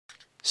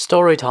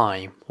Story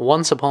time.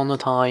 Once upon a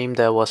time,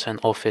 there was an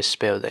office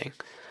building.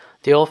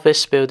 The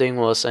office building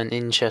was an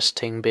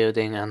interesting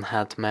building and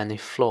had many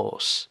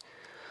floors.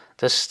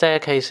 The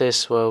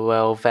staircases were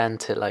well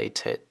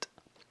ventilated.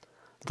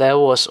 There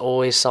was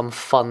always some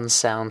fun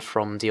sound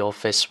from the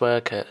office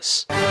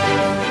workers.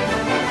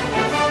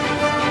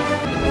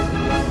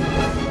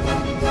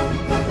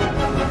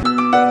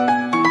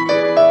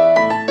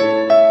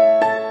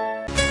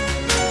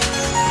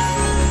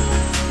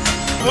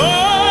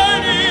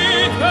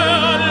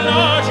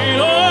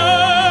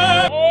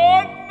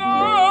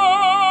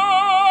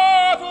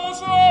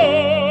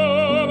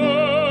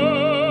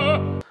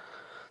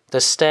 The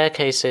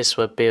staircases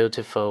were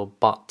beautiful,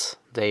 but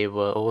they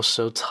were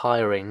also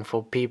tiring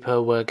for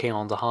people working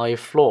on the high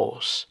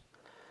floors.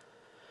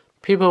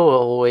 People were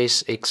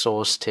always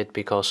exhausted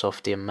because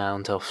of the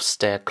amount of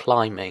stair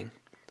climbing.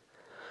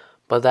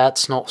 But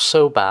that's not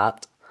so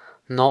bad,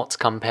 not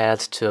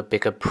compared to a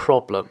bigger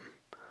problem.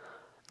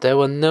 There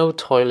were no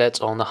toilets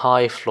on the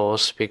high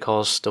floors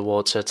because the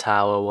water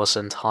tower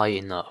wasn't high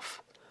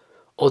enough.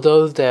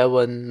 Although there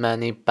were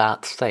many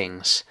bad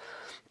things,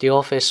 the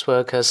office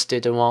workers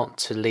didn't want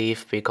to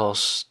leave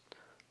because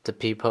the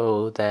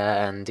people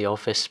there and the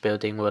office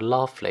building were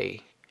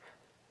lovely.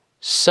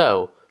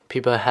 So,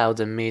 people held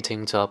a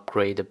meeting to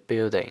upgrade the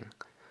building.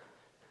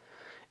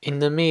 In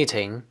the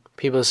meeting,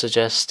 people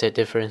suggested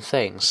different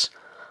things,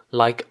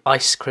 like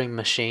ice cream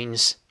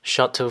machines,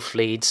 shuttle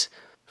fleets,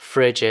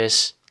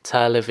 fridges,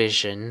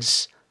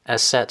 televisions,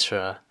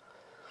 etc.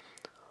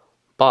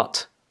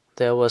 But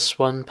there was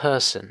one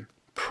person,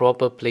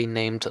 probably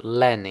named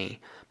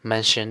Lenny,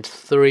 mentioned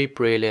 3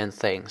 brilliant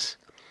things,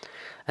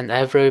 and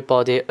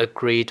everybody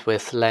agreed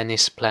with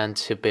Lenny's plan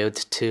to build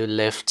 2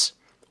 lifts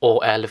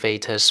or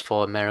elevators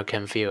for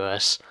American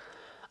viewers,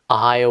 a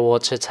higher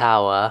water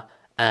tower,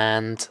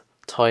 and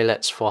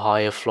toilets for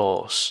higher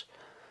floors.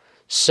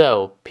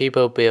 So,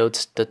 people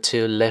built the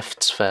 2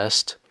 lifts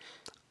first.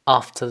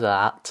 After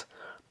that,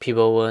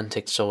 people weren't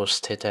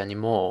exhausted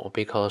anymore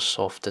because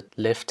of the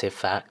lift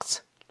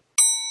effect.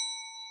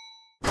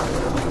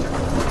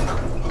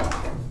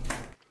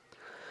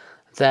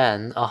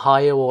 Then a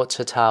higher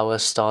water tower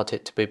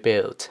started to be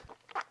built.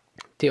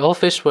 The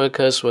office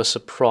workers were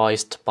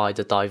surprised by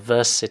the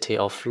diversity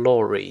of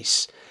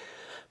lorries.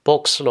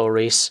 Box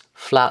lorries,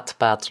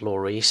 flatbed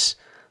lorries,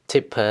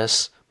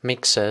 tippers,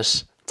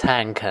 mixers,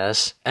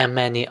 tankers, and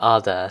many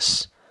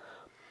others.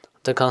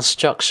 The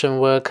construction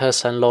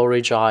workers and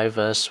lorry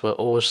drivers were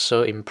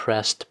also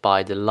impressed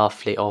by the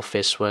lovely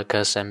office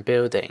workers and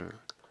building.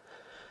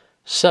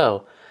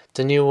 So,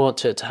 the new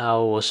water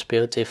tower was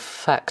built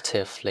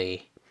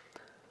effectively.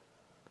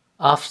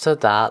 After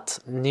that,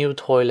 new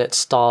toilets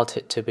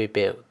started to be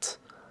built.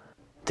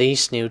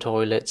 These new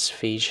toilets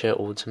feature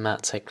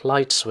automatic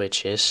light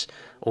switches,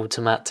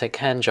 automatic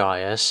hand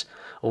dryers,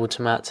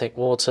 automatic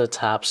water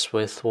taps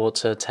with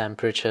water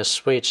temperature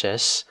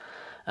switches,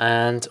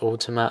 and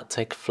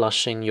automatic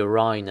flushing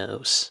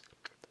urinals.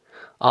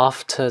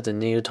 After the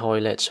new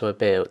toilets were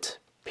built,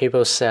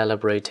 people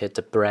celebrated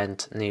the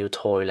brand new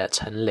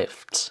toilets and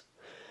lifts.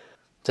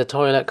 The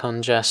toilet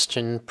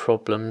congestion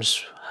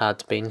problems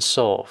had been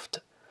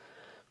solved.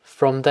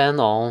 From then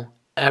on,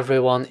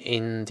 everyone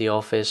in the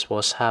office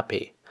was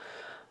happy.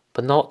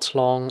 But not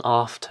long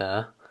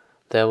after,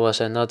 there was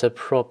another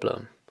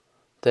problem.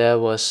 There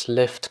was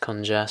lift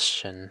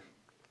congestion.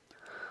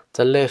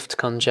 The lift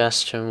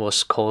congestion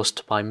was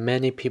caused by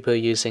many people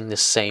using the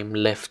same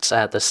lifts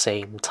at the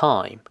same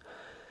time.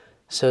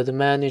 So the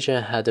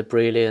manager had a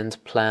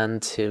brilliant plan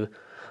to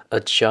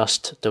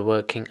adjust the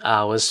working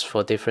hours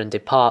for different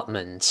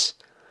departments.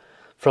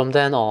 From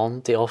then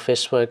on, the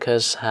office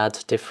workers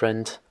had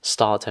different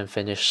start and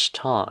finish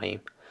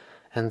time,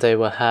 and they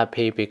were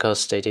happy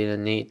because they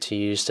didn't need to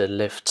use the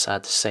lifts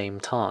at the same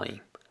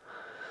time.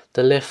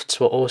 The lifts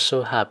were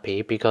also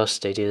happy because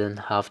they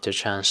didn't have to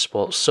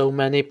transport so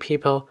many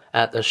people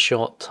at a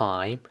short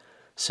time,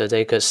 so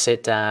they could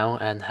sit down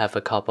and have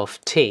a cup of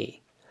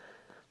tea.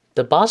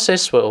 The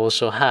buses were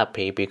also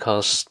happy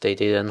because they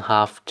didn't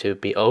have to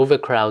be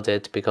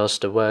overcrowded because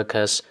the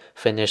workers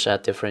finished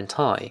at different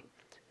time.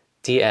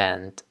 The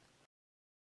end.